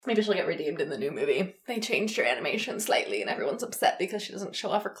Maybe she'll get redeemed in the new movie. They changed her animation slightly and everyone's upset because she doesn't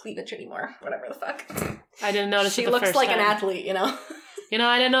show off her cleavage anymore. Whatever the fuck. I didn't notice it the first time. She looks like an athlete, you know? You know,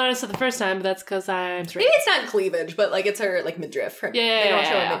 I didn't notice it the first time, but that's because I'm straight. Maybe it's not cleavage, but like it's her like midriff. They don't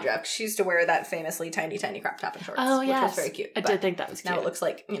show her midriff. She used to wear that famously tiny crop top and shorts, which was very cute. I did think that was cute. Now it looks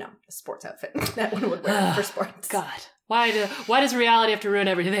like, you know, a sports outfit that one would wear for sports. God. Why does reality have to ruin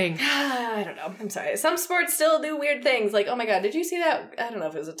everything? I don't know. I'm sorry. Some sports still do weird things. Like, oh my God, did you see that? I don't know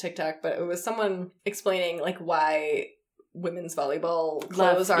if it was a TikTok, but it was someone explaining like why women's volleyball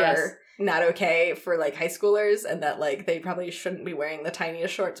clothes are not okay for like high schoolers, and that like they probably shouldn't be wearing the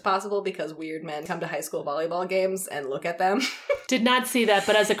tiniest shorts possible because weird men come to high school volleyball games and look at them. Did not see that,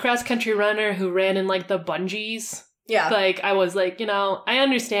 but as a cross-country runner who ran in like the bungees, like I was like, you know, I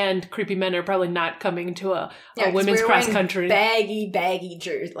understand creepy men are probably not coming to a women's cross-country. Baggy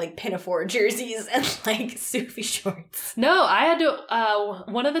jerseys, like pinafore jerseys and like Sufi shorts. No, I had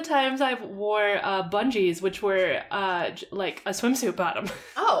to, one of the times I wore bungees, which were like a swimsuit bottom.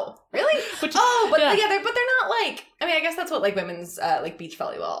 Oh, really? But they're not like, I mean, I guess that's what like women's like beach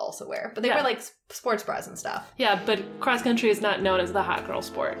volleyball also wear, but they wear like sports bras and stuff. Yeah, but cross-country is not known as the hot girl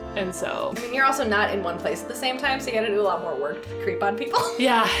sport, and so... I mean, you're also not in one place at the same time, so you gotta do a lot more work to creep on people.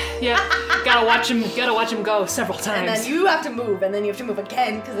 Yeah. Gotta watch them go several times. And then you have to move, and then you have to move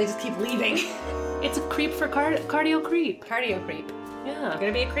again, because they just keep leaving. It's a creep for cardio creep. Cardio creep. Yeah. You're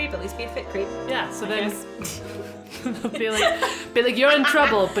gonna be a creep, at least be a fit creep. Yeah, so then... be like you're in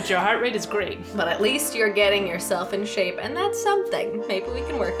trouble, but your heart rate is great. But at least you're getting yourself in shape, and that's something. Maybe we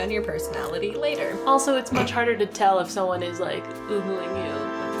can work on your personality later. Also, it's much harder to tell if someone is like oogling you.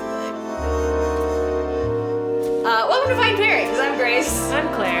 Welcome to Fine Pairings. I'm Grace. I'm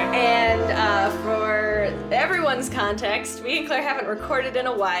Claire. And for everyone's context, me and Claire haven't recorded in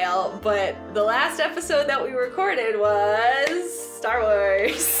a while, but the last episode that we recorded was Star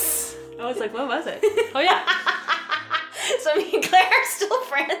Wars. I was like, what was it? Oh yeah. So me and Claire are still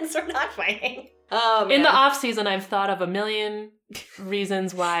friends. We're not fighting. In the off season, I've thought of a million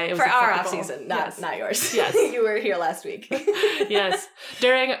reasons why it was for acceptable. our off season, not yours. Yes, you were here last week. Yes,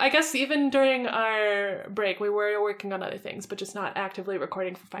 even during our break, we were working on other things, but just not actively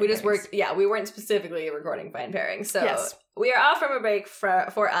recording for Fine Pairings. We just worked. Yeah, we weren't specifically recording Fine Pairings. So we are off from a break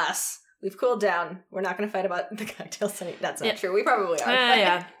for us. We've cooled down. We're not going to fight about the cocktails. That's not true. We probably are.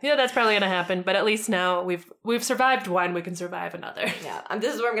 Yeah, that's probably going to happen. But at least now we've survived one. We can survive another. Yeah.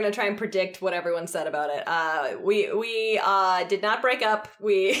 This is where I'm going to try and predict what everyone said about it. We did not break up.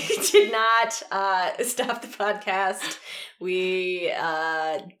 We did not stop the podcast. We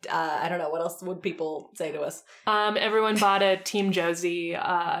I don't know, what else would people say to us? Everyone bought a Team Josie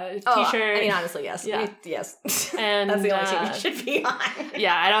t-shirt. I mean, honestly, yes. Yeah. Yes. And that's the only team you should be on.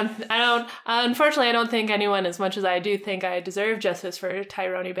 Yeah, I don't unfortunately, I don't think anyone, as much as I do think I deserve justice for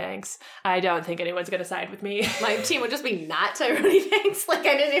Tyrone Banks, I don't think anyone's going to side with me. My team would just be not Tyrone Banks. Like,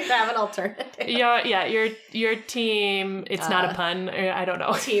 I didn't even have an alternative. Your team, it's not a pun. I don't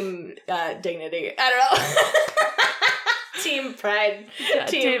know. Team Dignity. I don't know. Team Pride. Yeah,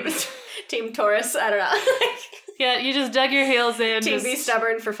 Team Taurus. I don't know. Yeah, you just dug your heels in. Team Be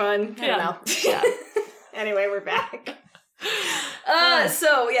Stubborn for fun. I don't know. Yeah. Anyway, we're back.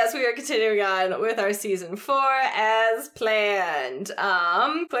 So yes, we are continuing on with our season 4 as planned.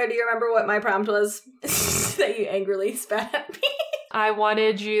 Claire, do you remember what my prompt was that you angrily spat at me? I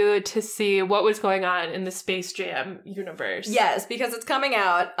wanted you to see what was going on in the Space Jam universe. Yes, because it's coming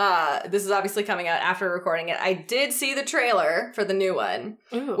out. This is obviously coming out after recording it. I did see the trailer for the new one,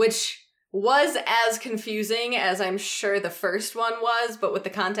 which was as confusing as I'm sure the first one was, but with the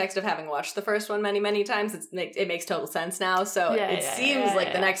context of having watched the first one many, many times, it makes total sense now. So it seems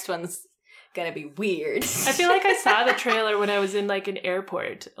like the next one's gonna be weird. I feel like I saw the trailer when I was in like an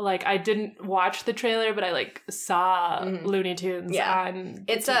airport. Like I didn't watch the trailer, but I like saw Looney Tunes on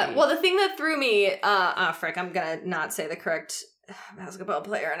it's TV. Well, the thing that threw me frick, I'm gonna not say the correct basketball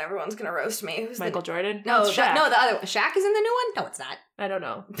player and everyone's gonna roast me. Who's Michael Jordan? No, Shaq. No, the other one. Shaq is in the new one? No, it's not. I don't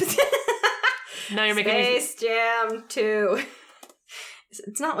know. Now you're making Space Jam 2.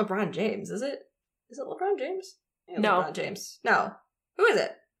 It's not LeBron James, is it? Is it LeBron James? Yeah, no. LeBron James. No. Who is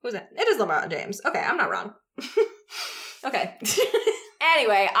it? Who's it? It is LeBron James. Okay, I'm not wrong. Okay.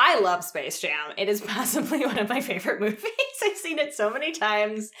 Anyway, I love Space Jam. It is possibly one of my favorite movies. I've seen it so many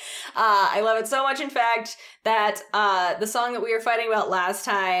times. I love it so much, in fact, that the song that we were fighting about last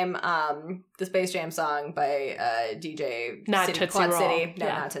time, the Space Jam song by DJ not City, Tootsie Quad Roll. City. No,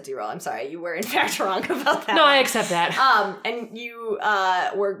 not Tootsie Roll. I'm sorry. You were in fact wrong about that. No, I accept that. And you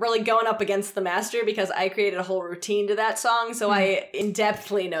were really going up against the master because I created a whole routine to that song, so I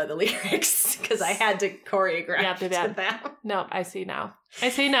in-depthly know the lyrics because I had to choreograph to that. No, I see now.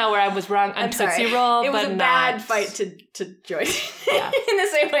 Where I was wrong on Tootsie Roll, it was but a bad fight to join. Yeah. In the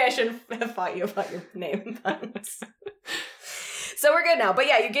same way I should have fought you about your name puns. So we're good now. But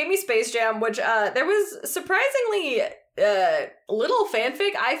yeah, you gave me Space Jam, which there was surprisingly little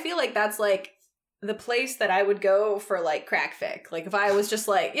fanfic. I feel like that's like the place that I would go for like crack fic. Like if I was just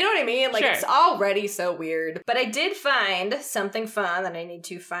like, you know what I mean? Like It's already so weird. But I did find something fun that I need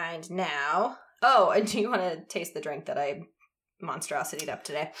to find now. Oh, and do you want to taste the drink that I monstrosity'd up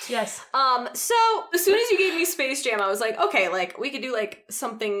today? Yes. So as soon as you gave me Space Jam, I was like, okay, like we could do like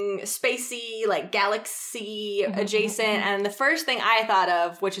something spacey, like galaxy adjacent. And the first thing I thought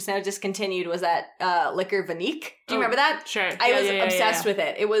of, which is now discontinued, was that liquor Vanique. Do you remember that? Sure. I was obsessed with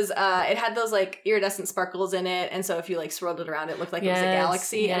it. It was it had those like iridescent sparkles in it, and so if you like swirled it around, it looked like it was a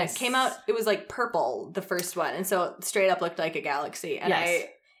galaxy. And it came out, it was like purple, the first one, and so it straight up looked like a galaxy. And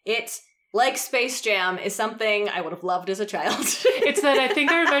like Space Jam is something I would have loved as a child. It's that I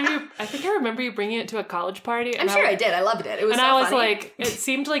think I remember you bringing it to a college party. And I'm sure I did. I loved it. It was and so I was funny. like, it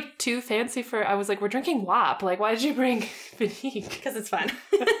seemed like too fancy for. I was like, we're drinking WAP. Like, why did you bring Vanique? Because it's fun.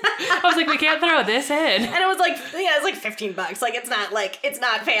 I was like, we can't throw this in. And it was like, it's like $15. Like, it's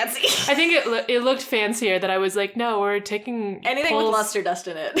not fancy. I think it looked fancier. That I was like, no, we're taking anything with luster dust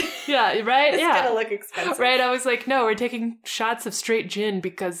in it. Yeah, right. It's gonna look expensive, right? I was like, no, we're taking shots of straight gin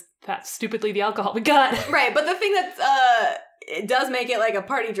because that's stupidly the alcohol we got. Right, but the thing that it does make it like a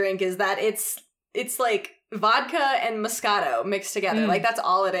party drink is that it's like vodka and Moscato mixed together. Like, that's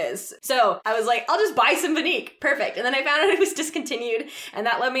all it is. So I was like, I'll just buy some Vanique. Perfect. And then I found out it was discontinued, and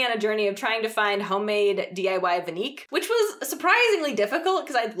that led me on a journey of trying to find homemade DIY Vanique, which was surprisingly difficult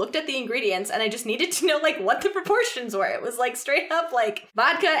because I looked at the ingredients and I just needed to know like what the proportions were. It was like straight up like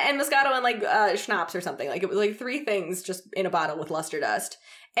vodka and Moscato and like schnapps or something. Like it was like 3 things just in a bottle with luster dust.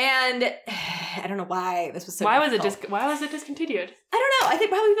 And I don't know why this was so difficult. Why was it discontinued? I don't know. I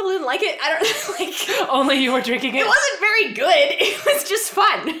think probably people didn't like it. I don't like. Only you were drinking it. It wasn't very good. It was just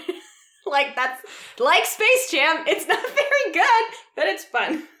fun. Like that's like Space Jam. It's not very good, but it's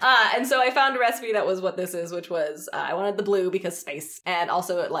fun. And so I found a recipe that was what this is, which was I wanted the blue because space, and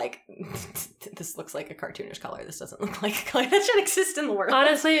also like this looks like a cartoonish color. This doesn't look like a color that should exist in the world.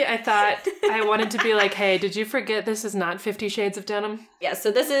 Honestly, I thought I wanted to be like, hey, did you forget this is not 50 Shades of Denim? Yeah.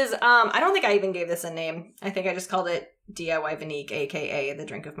 So this is I don't think I even gave this a name. I think I just called it DIY Vanique, aka the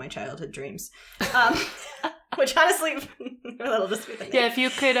drink of my childhood dreams. Which honestly, that'll just be the name. Yeah, if you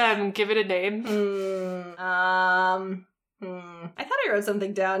could give it a name. I thought I wrote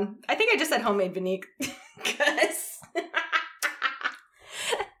something down. I think I just said homemade Vanique.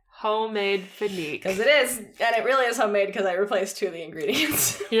 Homemade Vanique. Because it is. And it really is homemade because I replaced 2 of the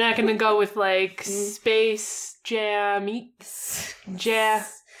ingredients. You're not going to go with like Space Jam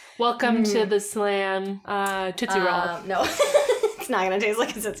Welcome to the slam Tootsie Roll. No. It's not going to taste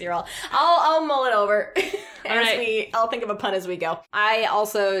like a Tootsie Roll. I'll mull it over. I'll think of a pun as we go. I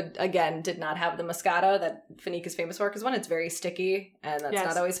also, again, did not have the Moscato that Vanique is famous for, because one, it's very sticky, and that's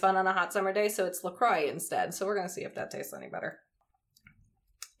not always fun on a hot summer day, so it's LaCroix instead. So we're going to see if that tastes any better.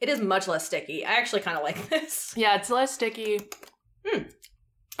 It is much less sticky. I actually kind of like this. Yeah, it's less sticky.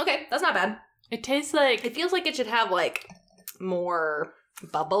 Okay, that's not bad. It tastes like... It feels like it should have, like, more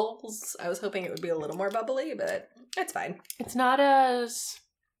bubbles. I was hoping it would be a little more bubbly, but it's fine. It's not as...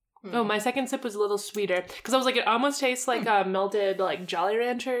 Oh, my second sip was a little sweeter. Because I was like, it almost tastes like a melted, like, Jolly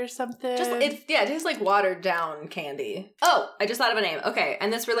Rancher or something. It tastes like watered down candy. Oh, I just thought of a name. Okay,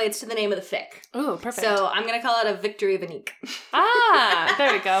 and this relates to the name of the fic. Oh, perfect. So I'm going to call it a Victory Vanique.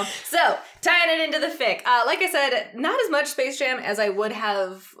 There we go. So, tying it into the fic. Like I said, not as much Space Jam as I would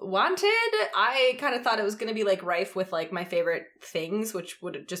have wanted. I kind of thought it was going to be, like, rife with, like, my favorite things, which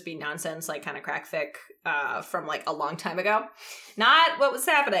would just be nonsense, like, kind of crack fic from, like, a long time ago. Not what was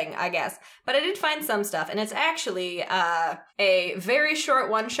happening, I guess. But I did find some stuff, and it's actually a very short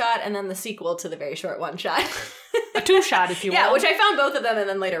one-shot and then the sequel to the very short one-shot. A 2-shot, if you will. Yeah, which I found both of them and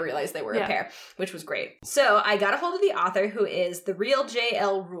then later realized they were a pair, which was great. So I got a hold of the author, who is The Real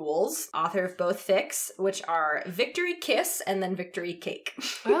J.L. Rules, author of both fics, which are Victory Kiss and then Victory Cake.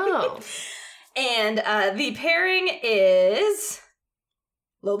 Oh. And the pairing is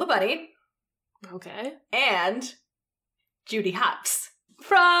Lola Bunny. Okay. And Judy Hopps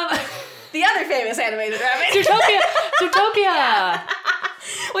from the other famous animated rabbit. Zootopia!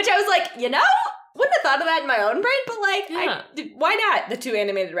 Which I was like, wouldn't have thought of that in my own brain, but like, why not the 2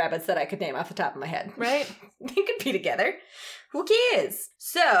 animated rabbits that I could name off the top of my head? Right. They could be together. Who cares?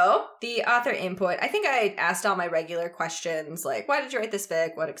 So, the author input, I think I asked all my regular questions, like, why did you write this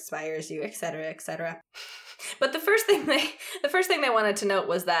fic? What inspires you? Etc., etc. But the first thing they wanted to note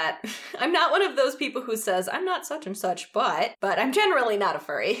was that I'm not one of those people who says, I'm not such and such, but I'm generally not a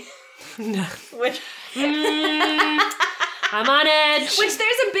furry. No. Which... I'm on edge. Which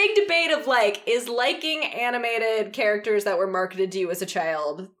there's a big debate of like, is liking animated characters that were marketed to you as a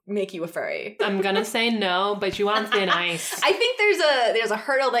child make you a furry? I'm gonna say no, but you want thin ice. I think there's a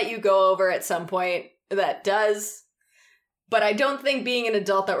hurdle that you go over at some point that does, but I don't think being an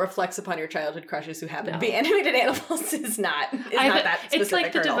adult that reflects upon your childhood crushes who happen to be animated animals is not that specific It's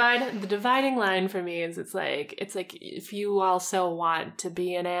like hurdle. the dividing line for me is it's like if you also want to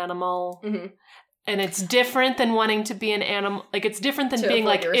be an animal. Mm-hmm. And it's different than wanting to be an animal. Like, it's different than being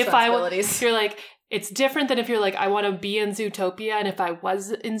like, you're like, it's different than if you're like, I want to be in Zootopia. And if I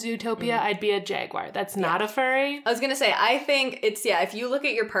was in Zootopia, I'd be a jaguar. That's not a furry. I was going to say, I think it's, if you look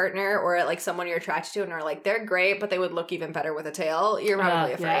at your partner or at like someone you're attracted to and are like, they're great, but they would look even better with a tail, you're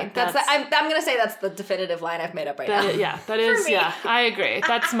probably a furry. I'm going to say that's the definitive line I've made up now. That is, I agree.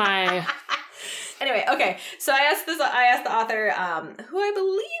 That's my... Anyway, okay, so I asked the author, who I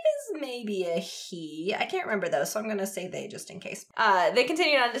believe is maybe a he. I can't remember though, so I'm going to say they just in case. They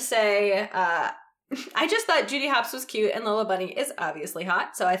continued on to say, I just thought Judy Hopps was cute and Lola Bunny is obviously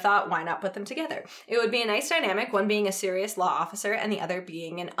hot, so I thought, why not put them together? It would be a nice dynamic, one being a serious law officer and the other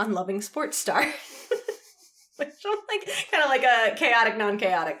being an unloving sports star. Which is like, kind of like a chaotic,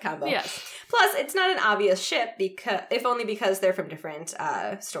 non-chaotic combo. Yes. Plus, it's not an obvious ship, if only because they're from different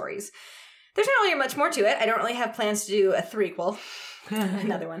stories. There's not really much more to it. I don't really have plans to do a threequel.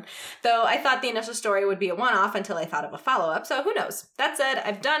 Another one. Though I thought the initial story would be a one-off until I thought of a follow-up, so who knows? That said,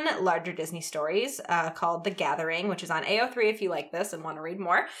 I've done larger Disney stories called The Gathering, which is on AO3 if you like this and want to read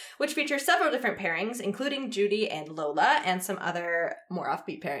more, which features several different pairings, including Judy and Lola, and some other more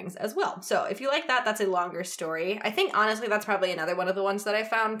offbeat pairings as well. So if you like that, that's a longer story. I think, honestly, that's probably another one of the ones that I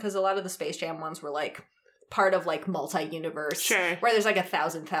found, because a lot of the Space Jam ones were like part of like multi-universe, where there's like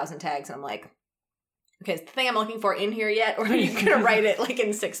 1,000 tags, and I'm like, okay, is the thing I'm looking for in here yet, or are you gonna write it like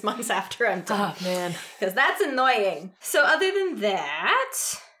in 6 months after I'm done? Oh man, because that's annoying. So other than that,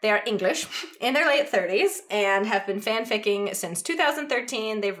 they are English in their late 30s and have been fanficking since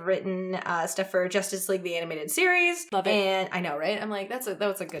 2013. They've written stuff for Justice League the Animated Series. Love it. And I know, right? I'm like, that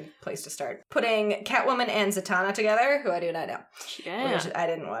was a good place to start. Putting Catwoman and Zatanna together, who I do not know. Yeah, which I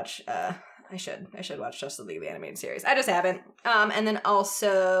didn't watch. I should watch Justice League the Animated Series. I just haven't. And then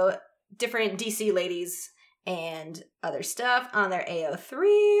also different DC ladies and other stuff on their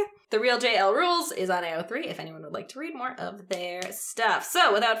AO3. The Real JL Rules is on AO3 if anyone would like to read more of their stuff.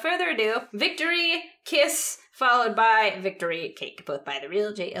 So without further ado, Victory Kiss followed by Victory Cake, both by The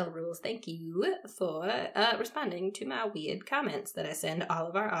Real JL Rules. Thank you for responding to my weird comments that I send all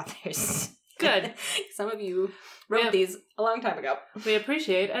of our authors. Good. Some of you wrote these a long time ago. We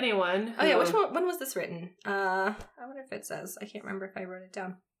appreciate anyone. Oh yeah, when was this written? I wonder if it says. I can't remember if I wrote it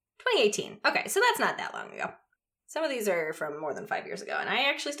down. 2018. Okay, so that's not that long ago. Some of these are from more than 5 years ago, and I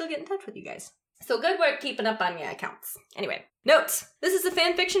actually still get in touch with you guys. So good work keeping up on your accounts. Anyway, notes. This is a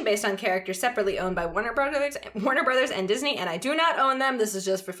fan fiction based on characters separately owned by Warner Brothers and Disney, and I do not own them. This is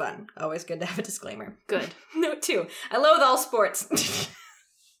just for fun. Always good to have a disclaimer. Good. Note 2. I loathe all sports.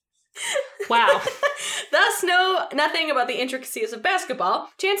 Wow. Thus know nothing about the intricacies of basketball.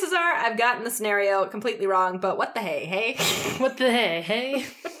 Chances are I've gotten the scenario completely wrong, but what the hey? What the hey?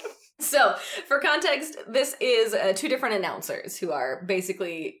 So, for context, this is 2 different announcers who are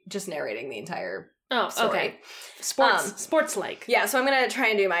basically just narrating the entire story. Okay. Sports-like. Yeah, so I'm going to try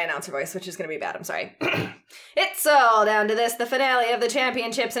and do my announcer voice, which is going to be bad, I'm sorry. It's all down to this, the finale of the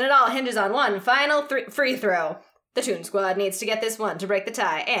championships, and it all hinges on one final free throw. The Toon Squad needs to get this one to break the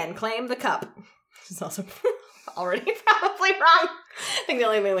tie and claim the cup. Which is also already probably wrong. I think the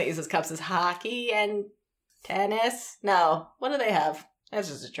only thing that uses cups is hockey and tennis. No, what do they have? That's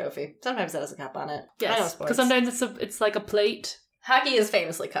just a trophy. Sometimes that has a cup on it. Yes, I know sports. Because sometimes it's like a plate. Hockey is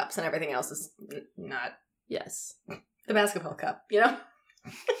famously cups, and everything else is not. Yes. The basketball cup, you know?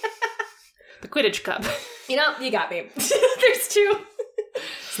 The Quidditch cup. You know, you got me. There's 2.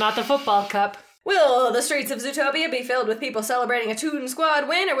 It's not the football cup. Will the streets of Zootopia be filled with people celebrating a Toon Squad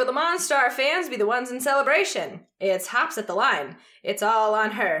win, or will the Monstar fans be the ones in celebration? It's Hopps at the line. It's all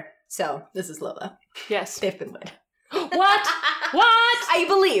on her. So, this is Lola. Yes. They've been led. What? I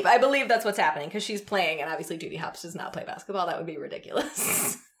believe that's what's happening, because she's playing, and obviously Judy Hopps does not play basketball. That would be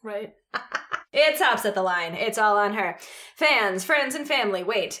ridiculous. Right. It's Hopps at the line. It's all on her. Fans, friends, and family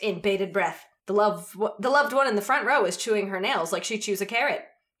wait in bated breath. The loved one in the front row is chewing her nails like she chews a carrot.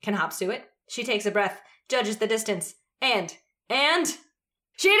 Can Hops do it? She takes a breath, judges the distance, and...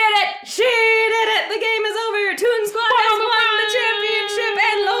 She did it! She did it! The game is over! Toon Squad has won the championship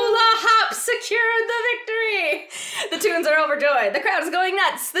and Lola Hops secured the victory! The Toons are overjoyed. The crowd is going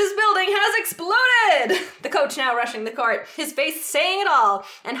nuts. This building has exploded! The coach now rushing the court, his face saying it all.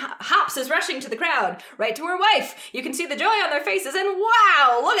 And Hops is rushing to the crowd, right to her wife. You can see the joy on their faces and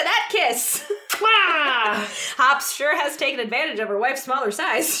wow! Look at that kiss! Hops sure has taken advantage of her wife's smaller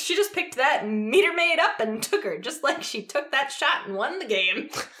size. She just picked that meter maid up and took her, just like she took that shot and won the game.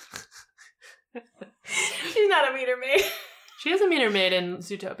 She's not a meter maid. She is a meter maid in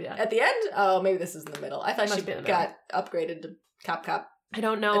Zootopia. At the end? Oh, maybe this is in the middle. I thought she got upgraded to Cop. I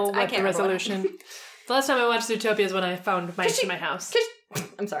don't know what the resolution. The last time I watched Zootopia is when I found mice in my house.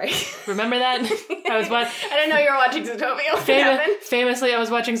 I'm sorry. Remember that? I didn't know you were watching Zootopia. Famously, I was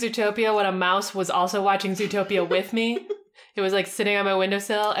watching Zootopia when a mouse was also watching Zootopia with me. It was like sitting on my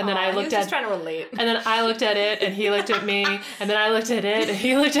windowsill, and then I looked at. He was just trying to relate. And then I looked at it, and he looked at me, and then I looked at it, and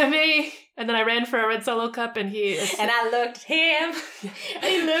he looked at me, and then I ran for a red Solo cup, and he. And I looked at him, and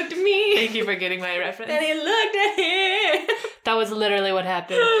he looked at me. Thank you for getting my reference. And he looked at him. That was literally what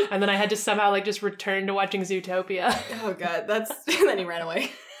happened, and then I had to somehow just return to watching Zootopia. Oh God, and then he ran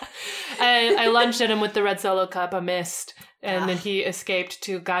away. I lunged at him with the red Solo cup, I missed. And then he escaped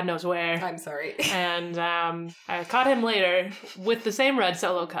to God knows where. I'm sorry. And I caught him later with the same red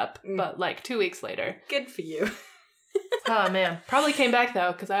Solo cup, but like 2 weeks later. Good for you. Oh, man. Probably came back,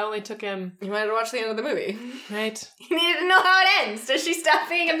 though, because I only took him... You wanted to watch the end of the movie. Right. You needed to know how it ends. Does she stop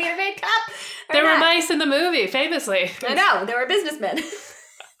being a meter maid cop? There were mice in the movie, famously. I know. They were businessmen.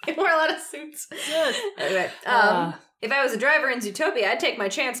 They wore a lot of suits. Yes. Anyway, if I was a driver in Zootopia, I'd take my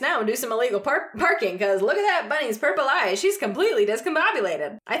chance now and do some illegal parking, because look at that bunny's purple eye. She's completely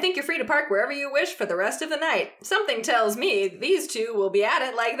discombobulated. I think you're free to park wherever you wish for the rest of the night. Something tells me these two will be at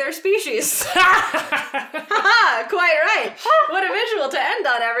it like their species. Haha, quite right. What a visual to end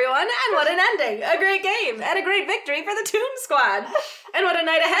on, everyone, and what an ending. A great game, and a great victory for the Toon Squad. And what a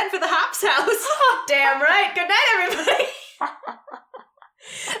night ahead for the Hops house. Damn right. Good night, everybody.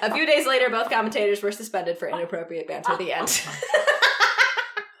 A few days later, both commentators were suspended for inappropriate banter. The end.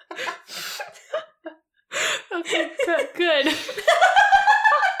 Okay, good.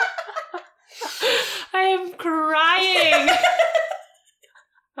 I am crying.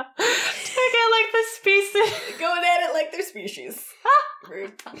 Take it like the species. Going at it like their species.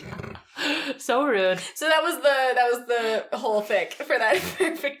 Rude. So rude. So that was the whole fic for that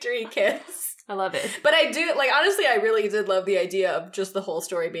victory kiss. I love it. But I do, honestly, I really did love the idea of just the whole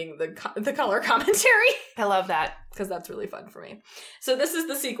story being the color commentary. I love that. Because that's really fun for me. So this is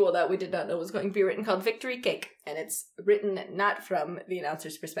the sequel that we did not know was going to be written, called Victory Cake. And it's written not from the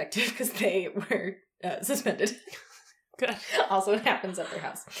announcer's perspective, because they were suspended. Good. Also, it happens at their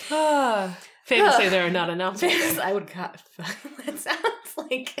house. Famously, there are not announcers. I would cut. That sounds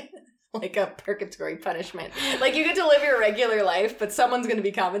like a purgatory punishment. Like, you get to live your regular life, but someone's going to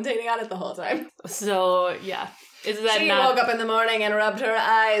be commentating on it the whole time. So, yeah. She woke up in the morning and rubbed her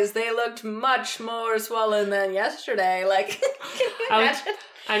eyes. They looked much more swollen than yesterday. Can you imagine?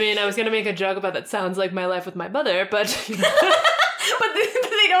 I was going to make a joke about that sounds like my life with my mother, but... But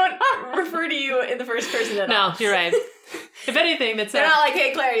they don't refer to you in the first person at all. No, you're right. If anything, they're not like,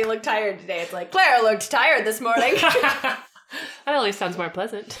 hey, Claire, you look tired today. It's like, Claire looked tired this morning. That at least sounds more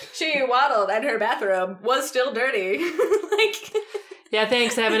pleasant. She waddled and her bathrobe was still dirty. Yeah,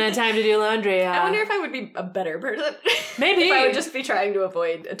 thanks. I haven't had time to do laundry. I wonder if I would be a better person. Maybe. If I would just be trying to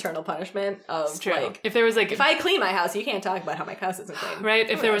avoid eternal punishment of, it's true. If there was if I clean my house, you can't talk about how my house isn't clean. Right?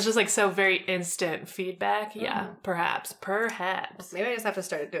 If there was just so very instant feedback, yeah, perhaps. Maybe I just have to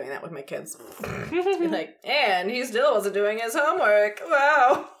start doing that with my kids. Be like, and he still wasn't doing his homework.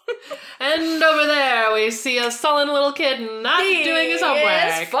 Wow. And over there, we see a sullen little kid not doing his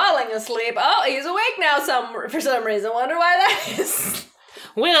homework. He's falling asleep. Oh, he's awake now for some reason. Wonder why that is.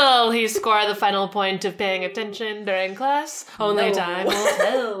 Will he score the final point of paying attention during class? Only time will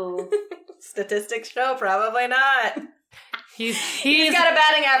tell. Statistics show probably not. He's got a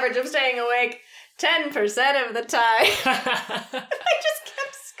batting average of staying awake 10% of the time. I just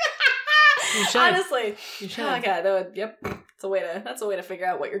kept... You should. Honestly. You should. Oh, God. Yep. That's a way to figure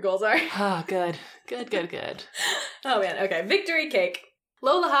out what your goals are. Oh, good. Good. Oh, man. Okay. Victory Cake.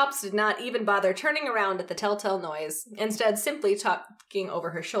 Lola Hops did not even bother turning around at the telltale noise, instead simply talking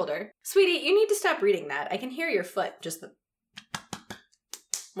over her shoulder. Sweetie, you need to stop reading that. I can hear your foot. Just the...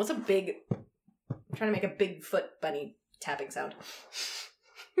 What's a big... I'm trying to make a big foot bunny tapping sound.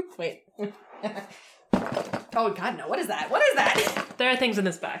 Wait. Oh, God, no. What is that? What is that? There are things in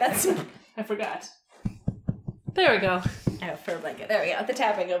this bag. I forgot. There we go. Oh, fur blanket. There we go. The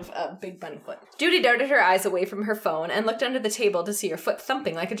tapping of a big bunny foot. Judy darted her eyes away from her phone and looked under the table to see her foot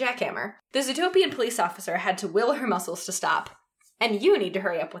thumping like a jackhammer. The Zootopian police officer had to will her muscles to stop. And you need to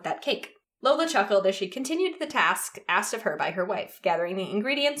hurry up with that cake. Lola chuckled as she continued the task asked of her by her wife, gathering the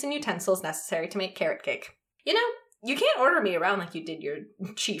ingredients and utensils necessary to make carrot cake. You know, you can't order me around like you did your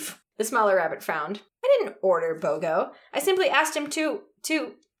chief. The smaller rabbit frowned. I didn't order Bogo. I simply asked him to...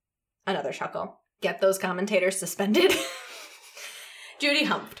 Another chuckle. Get those commentators suspended? Judy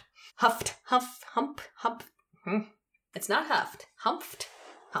humped. Huffed. Huff. Hump. Hump. It's not huffed. Humphed.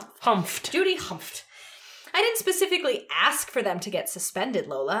 Humphed. Judy humphed. I didn't specifically ask for them to get suspended,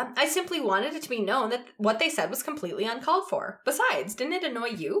 Lola. I simply wanted it to be known that what they said was completely uncalled for. Besides, didn't it annoy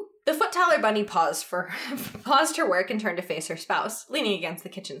you? The foot-taller bunny paused her work and turned to face her spouse, leaning against the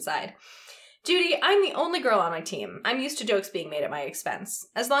kitchen side. Judy, I'm the only girl on my team. I'm used to jokes being made at my expense.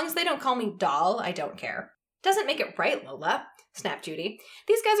 As long as they don't call me doll, I don't care. Doesn't make it right, Lola, snapped Judy.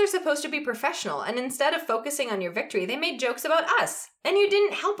 These guys are supposed to be professional, and instead of focusing on your victory, they made jokes about us. And you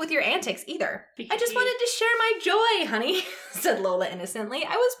didn't help with your antics either. I just wanted to share my joy, honey, said Lola innocently.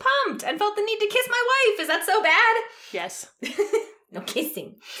 I was pumped and felt the need to kiss my wife. Is that so bad? Yes. No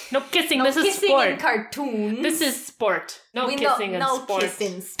kissing. No kissing. No this kissing is sport. In cartoons. This is sport. No kissing in sport. No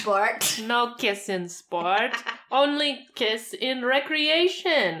kissing sport. No kiss in sport. Only kiss in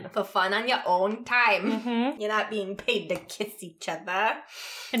recreation. For fun on your own time. Mm-hmm. You're not being paid to kiss each other.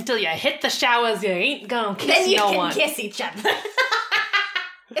 Until you hit the showers, you ain't gonna kiss no one. Then you can kiss each other.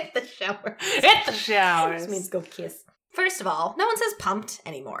 Hit the shower. Hit the showers. This means go kiss. First of all, no one says pumped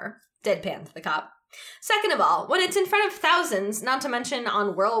anymore. Deadpanned the cop. Second of all, when it's in front of thousands, not to mention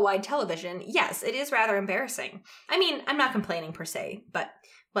on worldwide television, yes, it is rather embarrassing. I mean, I'm not complaining per se, but,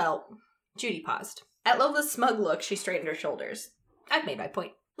 well, Judy paused. At Lola's smug look, she straightened her shoulders. I've made my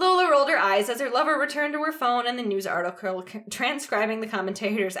point. Lola rolled her eyes as her lover returned to her phone and the news article transcribing the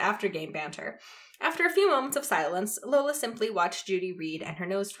commentators' after-game banter. After a few moments of silence, Lola simply watched Judy read and her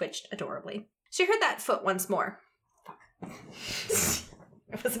nose twitched adorably. She heard that foot once more. Fuck.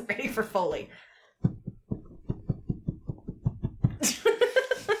 I wasn't ready for Foley.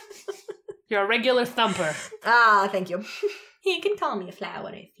 You're a regular thumper. Ah, thank you. He can call me a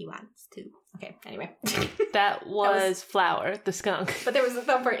flower if he wants to. Okay, anyway. That was Flower, the skunk. But there was a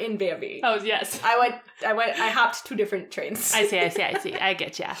thumper in Bambi. Oh, yes. I hopped 2 different trains. I see. I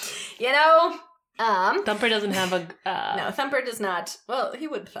get ya. You know, Thumper doesn't have a... No, Thumper does not. Well, he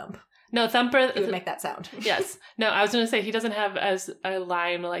would thump. No, Thumper... He would make that sound. Yes. No, I was going to say he doesn't have as a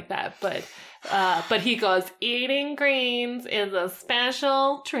line like that, but he goes, eating greens is a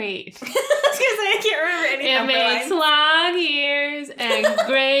special treat. I was going to say, I can't remember any Thumper lines. It makes long ears and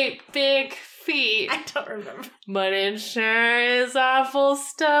great big feet. I don't remember. But it sure is awful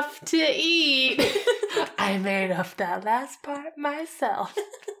stuff to eat. I made up that last part myself.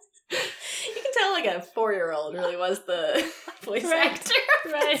 You can tell like a 4-year-old really was the voice actor.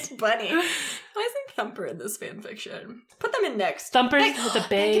 Right. Bunny. Why isn't Thumper in this fanfiction? Put them in next. Thumper's the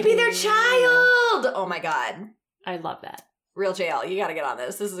baby. That could be their child. Oh my god. I love that. Real JL, you gotta get on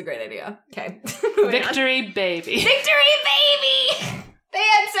this. This is a great idea. Okay. Victory baby. Victory baby! They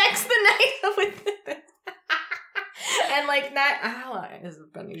had sex the night with and like not how long is the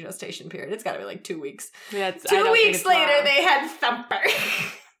bunny gestation period? It's gotta be like 2 weeks. Yeah, 2 weeks later long. They had Thumper.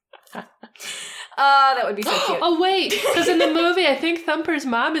 Oh, that would be so cute. Oh, wait. Because in the movie, I think Thumper's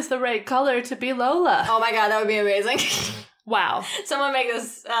mom is the right color to be Lola. Oh my god, that would be amazing. Wow. Someone make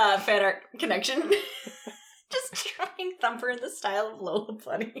this fan art connection. Just drawing Thumper in the style of Lola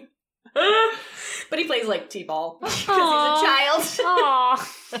Bunny. But he plays like T-ball because he's a child.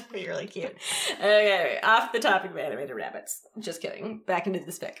 Aww. That'd be really cute. Okay, off the topic of animated rabbits. Just kidding. Back into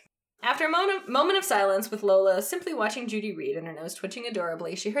this fic. After a moment of silence with Lola simply watching Judy read and her nose twitching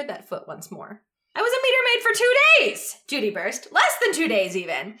adorably, she heard that foot once more. I was a meter maid for 2 days! Judy burst. Less than 2 days,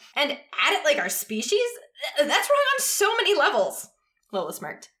 even. And at it like our species? That's wrong on so many levels. Lola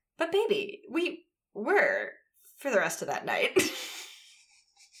smirked. But baby, we were for the rest of that night.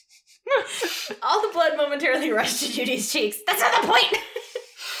 All the blood momentarily rushed to Judy's cheeks. That's not the point!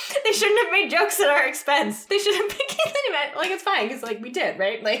 They shouldn't have made jokes at our expense. They should have been like, it's fine, because, like, we did,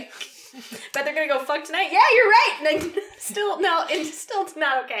 right? Like, but they're gonna go fuck tonight? Yeah, you're right! Like, still, no, it's still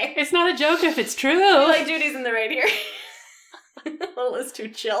not okay. It's not a joke if it's true. Like, Judy's in the right here. Lola's too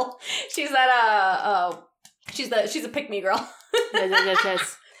chill. She's that, she's a pick-me girl.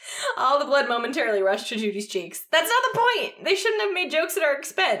 Yes. All the blood momentarily rushed to Judy's cheeks. That's not the point. They shouldn't have made jokes at our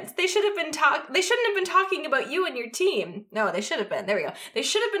expense. They shouldn't have been talking about you and your team. No, they should have been. There we go. They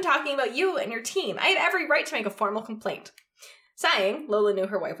should have been talking about you and your team. I had every right to make a formal complaint. Sighing, Lola knew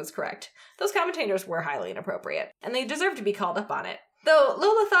her wife was correct. Those commentators were highly inappropriate, and they deserved to be called up on it. Though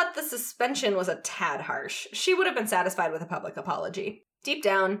Lola thought the suspension was a tad harsh, she would have been satisfied with a public apology. Deep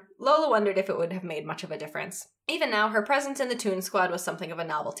down, Lola wondered if it would have made much of a difference. Even now, her presence in the Toon Squad was something of a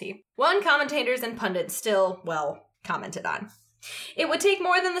novelty. One commentators and pundits still, commented on. It would take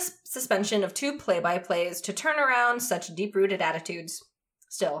more than the suspension of 2 play-by-plays to turn around such deep-rooted attitudes.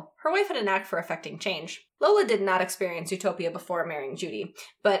 Still, her wife had a knack for affecting change. Lola did not experience Utopia before marrying Judy,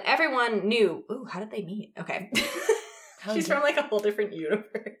 but everyone knew... Ooh, how did they meet? Okay. She's from, like, a whole different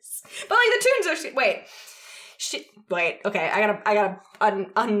universe. But, like, the Toons are... Okay, I gotta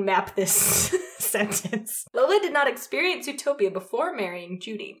unmap this sentence. Lola did not experience Zootopia before marrying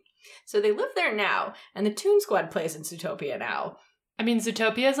Judy. So they live there now, and the Toon Squad plays in Zootopia now. I mean,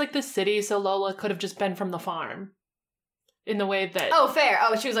 Zootopia is like the city, so Lola could have just been from the farm. In the way that... Oh, fair.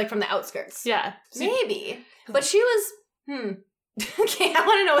 Oh, she was like from the outskirts. Yeah. Maybe. But she was... Okay, I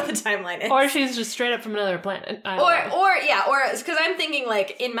want to know what the timeline is. Or she's just straight up from another planet. Or because I'm thinking,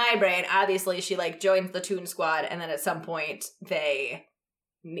 like, in my brain, obviously she, like, joins the Toon Squad, and then at some point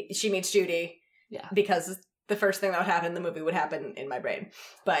she meets Judy. Yeah. Because the first thing that would happen, the movie would happen in my brain.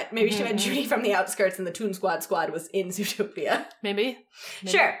 But maybe she met Judy from the outskirts, and the Toon Squad was in Zootopia. Maybe.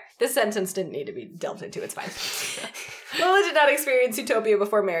 Sure. This sentence didn't need to be delved into. It's fine. Lola did not experience Zootopia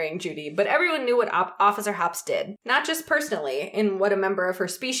before marrying Judy, but everyone knew what Officer Hops did. Not just personally, in what a member of her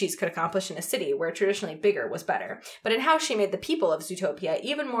species could accomplish in a city where traditionally bigger was better, but in how she made the people of Zootopia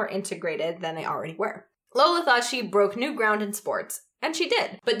even more integrated than they already were. Lola thought she broke new ground in sports, and she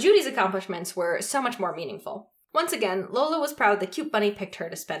did, but Judy's accomplishments were so much more meaningful. Once again, Lola was proud the cute bunny picked her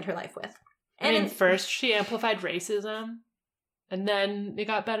to spend her life with. And first she amplified racism, and then it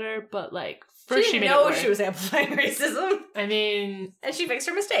got better, but, like, first she made it work. She was amplifying racism. I mean... And she fixed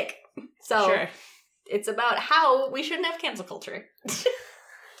her mistake. So, sure. It's about how we shouldn't have cancel culture.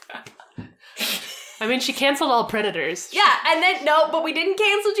 I mean, she canceled all predators. Yeah, and then, but we didn't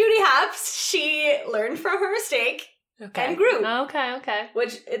cancel Judy Hopps. She learned from her mistake. Okay. And grew. Okay.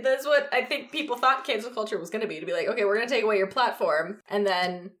 Which is what I think people thought cancel culture was going to be like, okay, we're going to take away your platform, and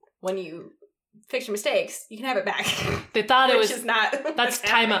then when you fix your mistakes, you can have it back. They thought it was... Which is not... That's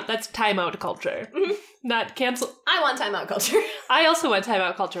timeout. That's timeout culture. Mm-hmm. Not cancel... I want timeout culture. I also want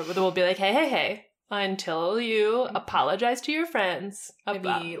timeout culture, but we'll be like, hey, until you apologize to your friends.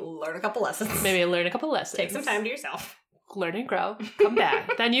 Maybe learn a couple lessons. Take some time to yourself. Learn and grow. Come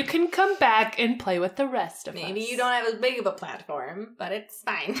back. Then you can come back and play with the rest of us. Maybe you don't have as big of a platform, but it's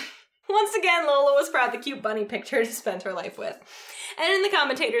fine. Once again, Lola was proud the cute bunny picked her to spend her life with. And in the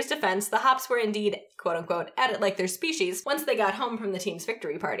commentator's defense, the Hops were indeed, quote-unquote, at it like their species once they got home from the team's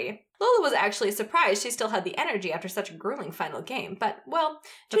victory party. Lola was actually surprised she still had the energy after such a grueling final game, but,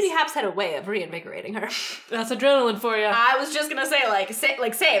 Judy Hopps had a way of reinvigorating her. That's adrenaline for you. I was just gonna say, I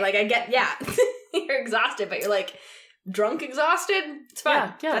get, yeah, you're exhausted, but you're, like, drunk exhausted? It's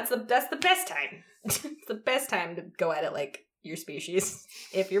fun. Yeah. That's the best time. It's the best time to go at it like your species,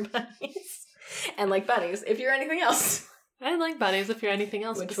 if you're bunnies. And like bunnies, if you're anything else. I like bunnies if you're anything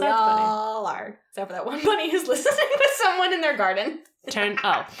else Which besides we all are. Except for that one bunny who's listening to someone in their garden.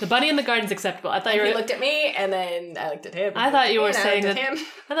 The bunny in the garden's acceptable. I thought he looked at me, and then I looked at him. I thought you were saying that.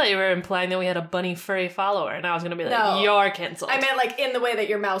 I thought you were implying that we had a bunny furry follower, and I was going to be like, no, you're canceled. I meant like in the way that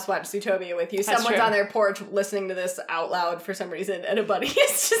your mouse watched Zootopia with you. Someone's on their porch listening to this out loud for some reason, and a bunny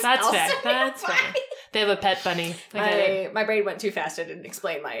is just That's fair. They have a pet bunny. My brain went too fast. I didn't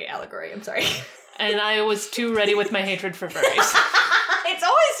explain my allegory. I'm sorry. And I was too ready with my hatred for furries. It's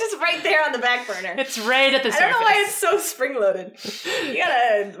always just right there on the back burner. It's right at the surface. I don't know why it's so spring-loaded. You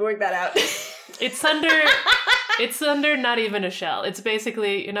gotta work that out. It's under not even a shell. It's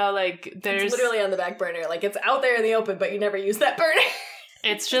basically, like, there's... It's literally on the back burner. Like, it's out there in the open, but you never use that burner.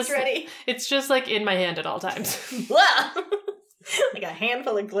 It's just... ready. It's just, like, in my hand at all times. Like a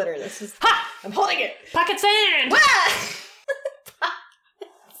handful of glitter. This is... Ha! I'm holding it! Pocket sand!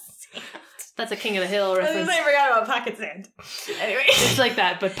 That's a King of the Hill reference. I forgot about pocket sand. Anyway. It's like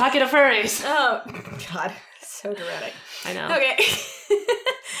that, but pocket of furries. Oh, God. So dramatic. I know. Okay.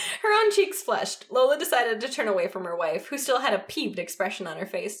 Her own cheeks flushed. Lola decided to turn away from her wife, who still had a peeved expression on her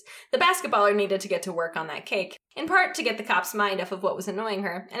face. The basketballer needed to get to work on that cake, in part to get the cop's mind off of what was annoying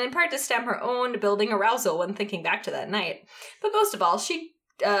her, and in part to stem her own building arousal when thinking back to that night. But most of all,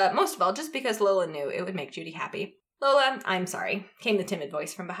 just because Lola knew it would make Judy happy. Lola, I'm sorry, came the timid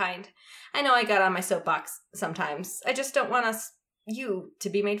voice from behind. I know I got on my soapbox sometimes. I just don't want you to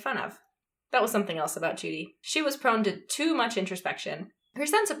be made fun of. That was something else about Judy. She was prone to too much introspection. Her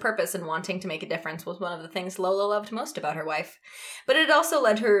sense of purpose and wanting to make a difference was one of the things Lola loved most about her wife. But it also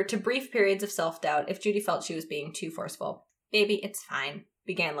led her to brief periods of self-doubt if Judy felt she was being too forceful. Baby, it's fine,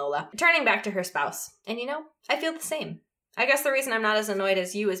 began Lola, turning back to her spouse. And I feel the same. I guess the reason I'm not as annoyed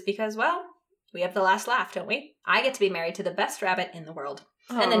as you is because, well, we have the last laugh, don't we? I get to be married to the best rabbit in the world.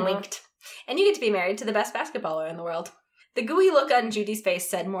 Aww. And then winked. And you get to be married to the best basketballer in the world. The gooey look on Judy's face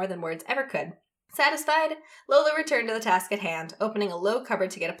said more than words ever could. Satisfied, Lola returned to the task at hand, opening a low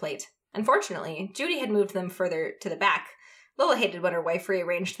cupboard to get a plate. Unfortunately, Judy had moved them further to the back. Lola hated when her wife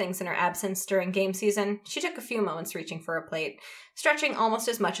rearranged things in her absence during game season. She took a few moments reaching for a plate, stretching almost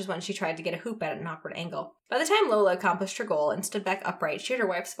as much as when she tried to get a hoop at an awkward angle. By the time Lola accomplished her goal and stood back upright, she heard her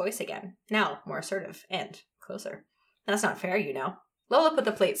wife's voice again, now more assertive and closer. That's not fair, Lola put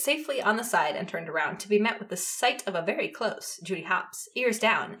the plate safely on the side and turned around to be met with the sight of a very close Judy Hopps, ears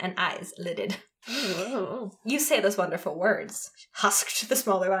down and eyes lidded. Oh. You say those wonderful words, husked the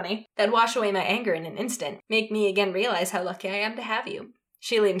smaller bunny, that wash away my anger in an instant, make me again realize how lucky I am to have you.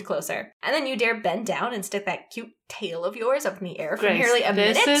 She leaned closer. And then you dare bend down and stick that cute tail of yours up in the air for Grace, nearly a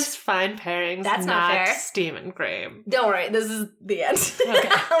minute? This is Fine Pairings, That's not fair. Stephen Graham. Don't worry, this is the end. Okay.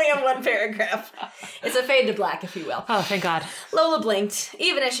 I only have one paragraph. It's a fade to black, if you will. Oh, thank God. Lola blinked,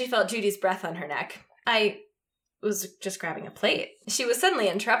 even as she felt Judy's breath on her neck. I was just grabbing a plate. She was suddenly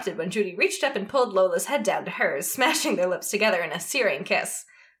interrupted when Judy reached up and pulled Lola's head down to hers, smashing their lips together in a searing kiss.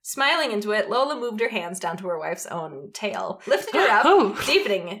 Smiling into it, Lola moved her hands down to her wife's own tail, lifted her up,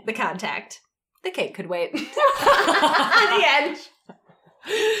 deepening the contact. The cake could wait. The end.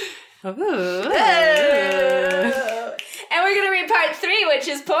 Ooh. And we're going to read part 3, which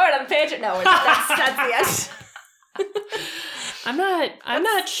is porn on Patreon. No, that's the end. I'm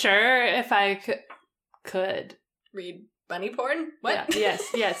not sure if I could read bunny porn. What? Yeah,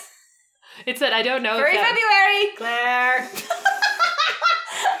 yes. It's that I don't know. Furry February, Claire.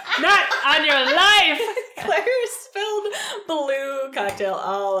 Not on your life. Claire spilled blue cocktail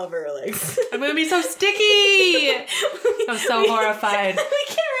all over her legs. I'm gonna be so sticky. I'm so horrified. We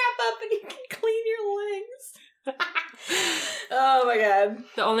can wrap up and you can clean your legs. Oh my God.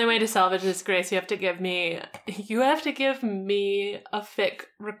 The only way to salvage this, Grace, you have to give me a fic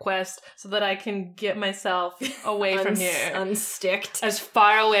request so that I can get myself away from here. Unsticked. As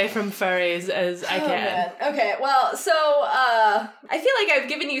far away from furries as I can. Man. Okay, well, so I feel like I've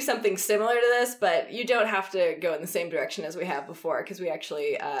given you something similar to this, but you don't have to go in the same direction as we have before, because we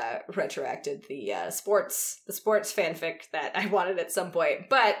actually retroacted the sports fanfic that I wanted at some point.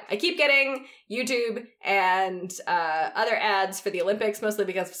 But I keep getting YouTube and other ads for the Olympics, mostly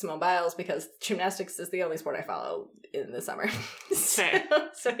because of Simone Biles, because gymnastics is the only sport I follow in the summer. Fair.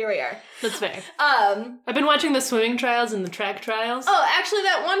 So here we are. That's fair. I've been watching the swimming trials and the track trials. Oh, actually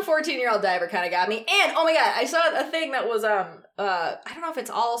that one 14-year-old diver kind of got me. And, oh my God, I saw a thing that was, I don't know if it's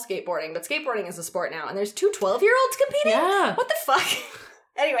all skateboarding, but skateboarding is a sport now, and there's 2 12-year-olds competing? Yeah. What the fuck?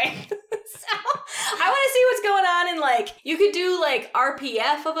 Anyway, so I want to see what's going on in, like, you could do, like,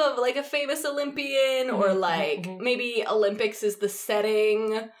 RPF of a famous Olympian, or, like, maybe Olympics is the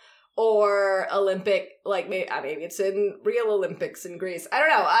setting, or Olympic, like, maybe it's in real Olympics in Greece. I don't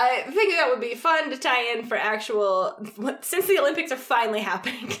know. I think that would be fun to tie in for actual, since the Olympics are finally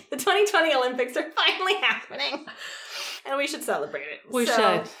happening. The 2020 Olympics are finally happening. And we should celebrate it. We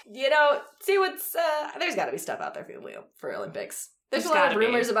should. See what's, there's got to be stuff out there for Olympics. There's a lot of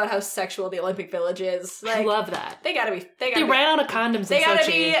rumors about how sexual the Olympic Village is. Like, I love that. They ran out of condoms. They gotta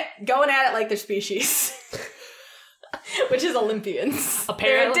be going at it like their species. Which is Olympians.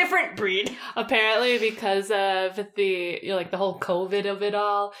 Apparently, they're a different breed. Apparently, because of the the whole COVID of it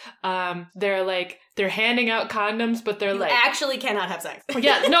all, they're handing out condoms, but they're actually cannot have sex.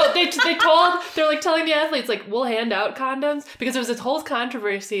 Yeah, no, they're telling the athletes, we'll hand out condoms, because there was this whole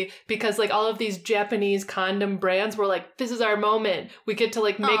controversy because all of these Japanese condom brands were like, this is our moment, we get to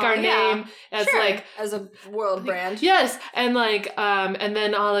make our name as as a world brand. Yes, and and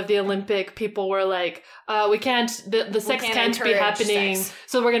then all of the Olympic people were like, we can't, the sex can't be happening, sex.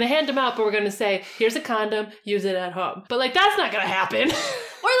 So we're gonna hand them out, but we're gonna say, here's a condom, use it at home. But that's not gonna happen.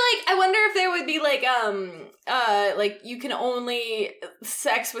 Or I wonder if there would be you can only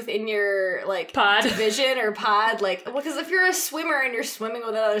sex within your pod division or pod, because if you're a swimmer and you're swimming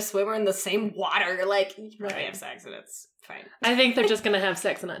with another swimmer in the same water, you probably have sex and it's fine. I think they're just gonna have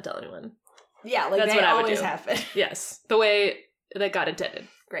sex and not tell anyone. Yeah, that's what always I would do. Happen. Yes, the way that God intended.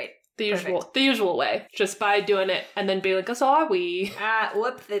 Great. The usual way, just by doing it and then being like, so are we?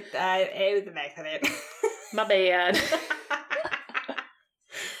 Whoops! It was an accident. My bad.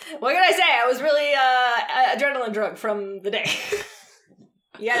 What can I say? I was really adrenaline drunk from the day.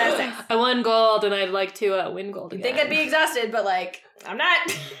 Yeah, that's sex. I won gold, and I'd like to win gold again. You'd think I'd be exhausted, but I'm not.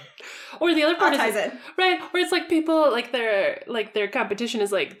 Or the other part ties is in. Right, where it's like people like their competition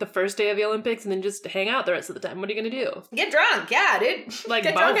is like the first day of the Olympics and then just hang out the rest of the time. What are you gonna do? Get drunk, yeah, dude. Like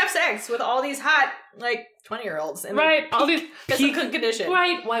get drunk, have sex with all these hot 20-year-olds in all these physical condition.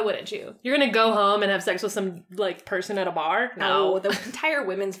 Right? Why wouldn't you? You're gonna go home and have sex with some person at a bar? No, the entire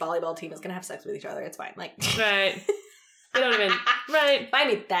women's volleyball team is gonna have sex with each other. It's fine. Right. They don't even Find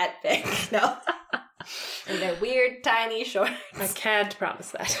me that big. No. And their weird, tiny shorts. I can't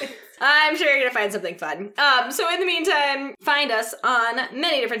promise that. I'm sure you're going to find something fun. So in the meantime, find us on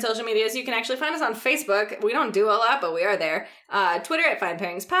many different social medias. You can actually find us on Facebook. We don't do a lot, but we are there. Twitter at Fine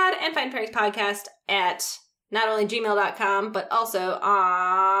Pairings Pod and Fine Pairings Podcast at not only gmail.com, but also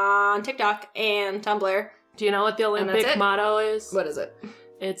on TikTok and Tumblr. Do you know what the Olympic motto is? What is it?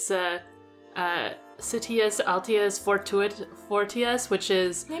 It's Citius Altius Fortius, which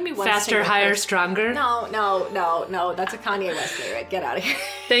is faster, higher, stronger. No. That's a Kanye West lyric. Get out of here.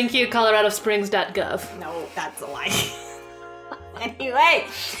 Thank you, coloradosprings.gov. No, that's a lie. Anyway,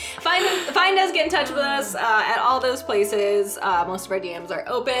 find us, get in touch with us at all those places. Most of our DMs are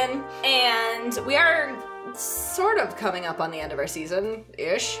open. And we are sort of coming up on the end of our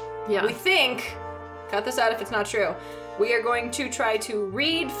season-ish. Yeah. We think, cut this out if it's not true, we are going to try to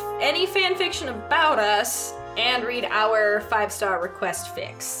read any fan fiction about us and read our 5-star request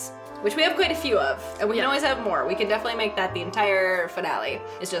fics, which we have quite a few of, and we can always have more. We can definitely make that the entire finale.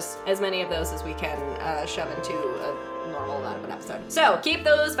 It's just as many of those as we can shove into a normal amount of an episode. So keep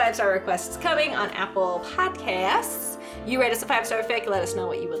those 5-star requests coming on Apple Podcasts. You write us a 5-star fic, let us know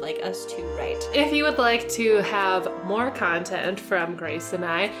what you would like us to write. If you would like to have more content from Grace and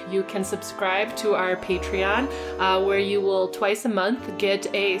I, you can subscribe to our Patreon, where you will twice a month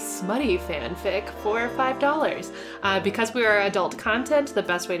get a smutty fanfic for $5. Because we are adult content, the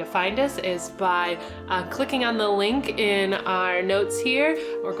best way to find us is by clicking on the link in our notes here,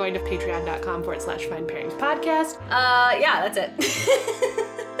 or going to patreon.com/Fine Pairings Podcast. Yeah, that's it.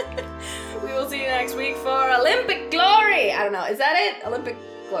 We will see you next week for Olympic Glory. I don't know. Is that it? Olympic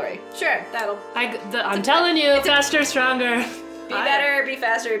Glory. Sure, that'll... I'm telling you, faster, stronger. Be better, be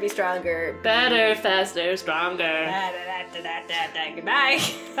faster, be stronger. Better, faster, stronger. Goodbye.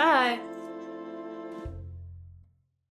 Bye.